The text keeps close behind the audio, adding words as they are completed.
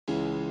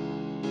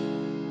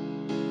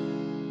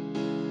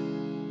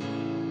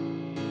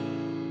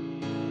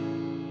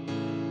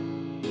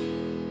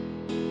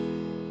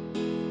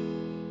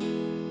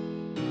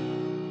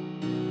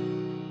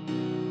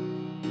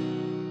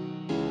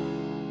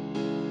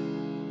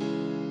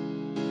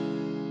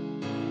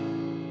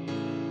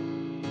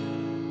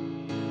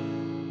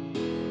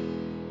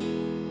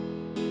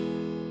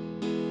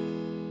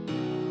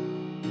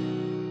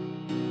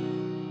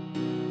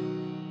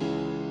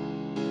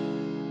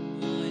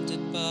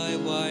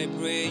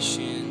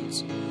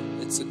vibrations,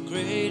 it's a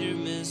greater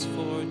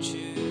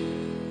misfortune.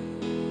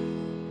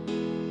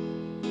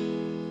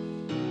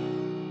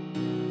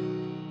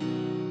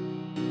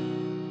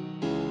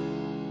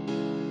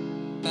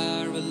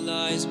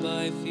 Paralyzed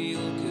by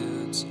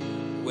feel-goods,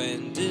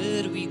 when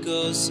did we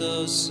go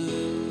so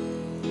soon?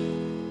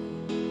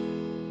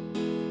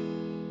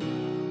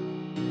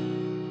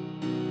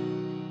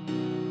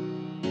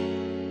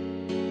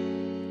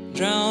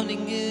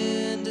 Drowning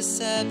in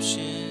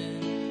deception,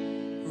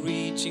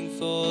 reaching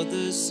for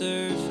the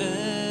surface.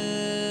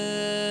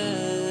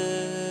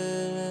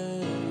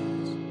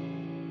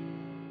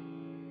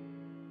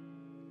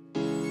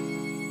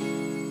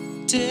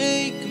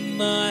 Take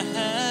my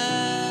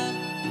hand,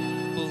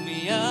 pull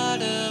me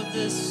out of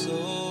this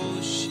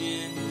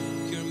ocean,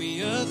 cure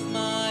me of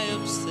my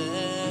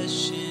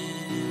obsession.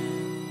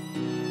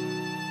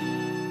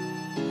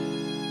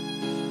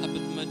 I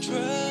put my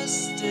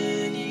trust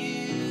in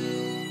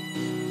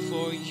you,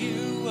 for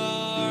you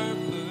are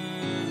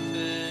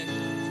perfect.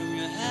 From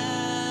your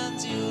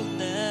hands you'll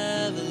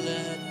never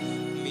let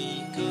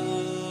me go.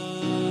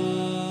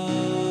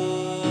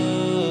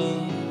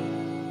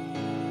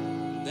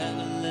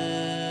 Never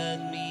let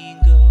me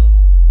go.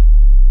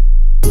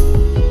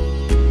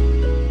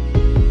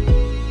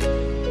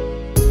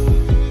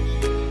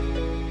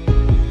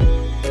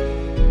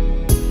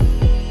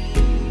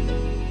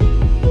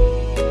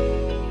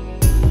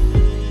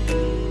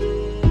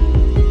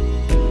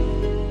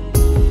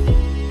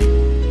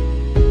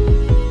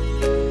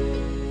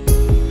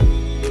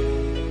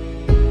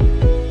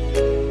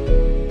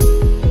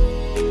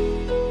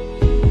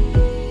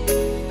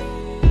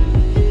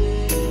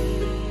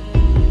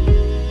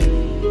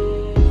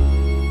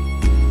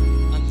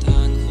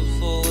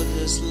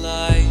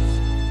 Life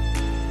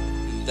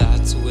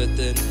that's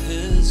within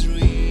his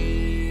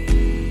reach,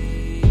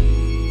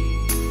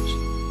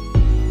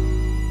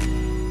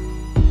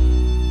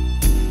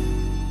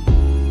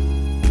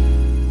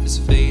 'cause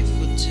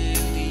faithful to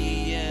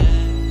the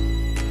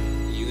end,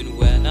 even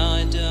when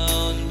I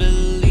don't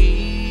believe.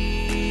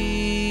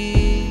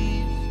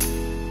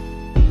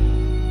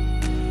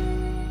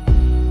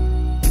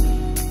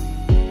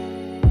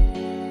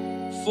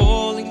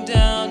 Falling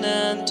down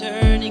and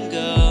turning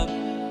up,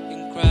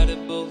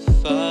 incredible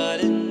fight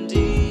indeed.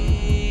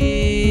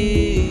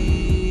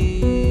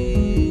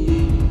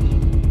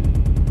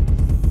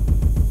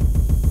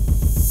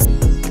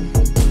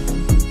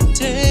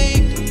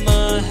 Take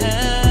my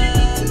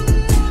hand,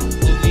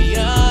 pull me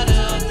out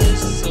of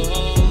this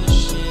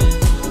ocean,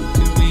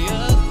 cure me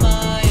of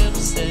my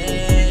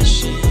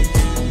obsession.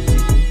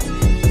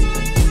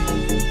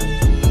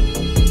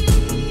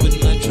 Put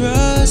my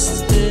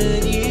trust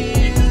in you.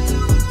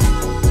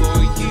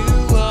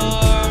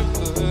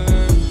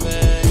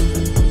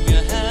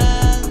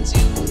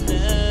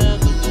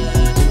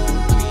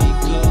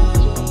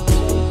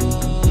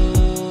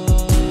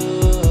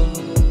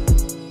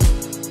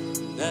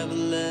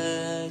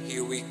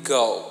 Here we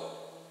go.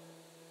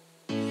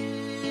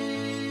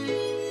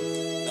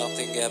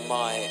 Nothing am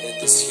I in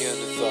this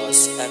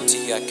universe.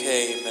 Empty I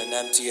came and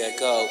empty I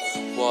go.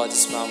 What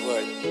is my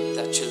word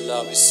that you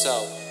love me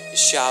so? You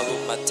shower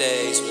my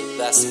days with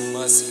blessing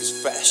mercies,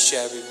 fresh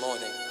every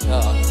morning.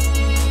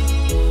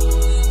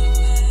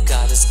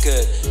 God is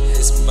good,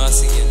 His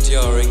mercy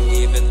enduring.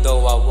 Even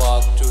though I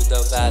walk through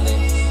the valley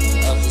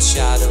of the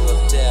shadow of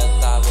death,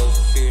 I will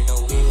fear no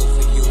evil,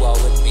 for you are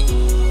with me.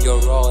 Your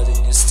rod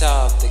and your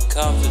staff, they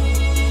comfort me.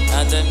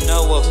 And I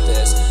know of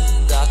this,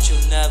 that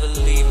you'll never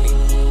leave me,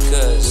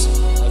 because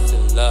of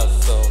your love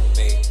for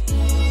me.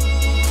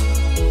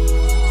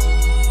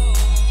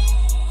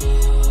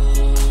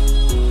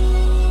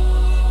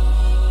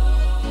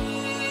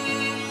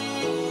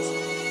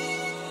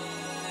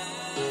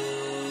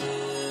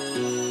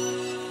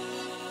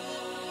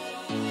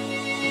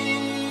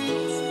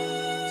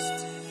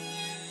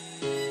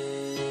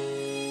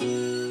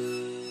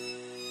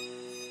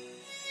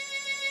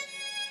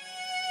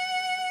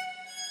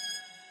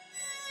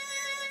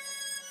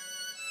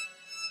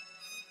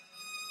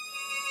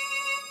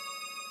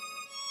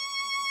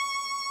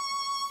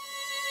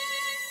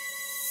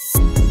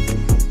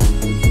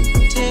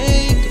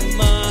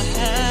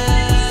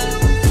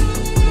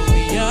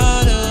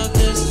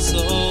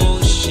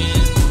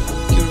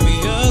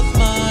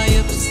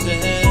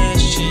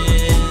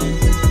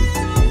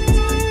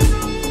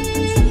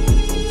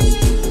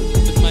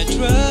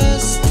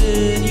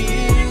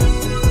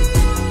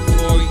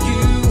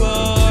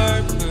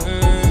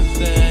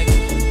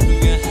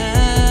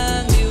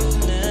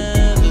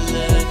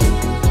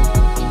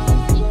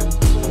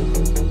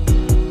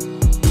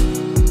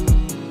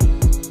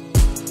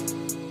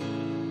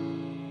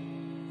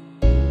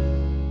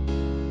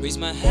 Raise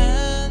my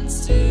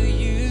hands to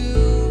you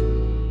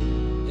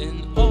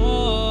in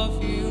awe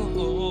of you,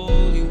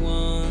 Holy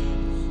One.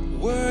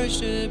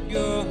 Worship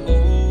your holy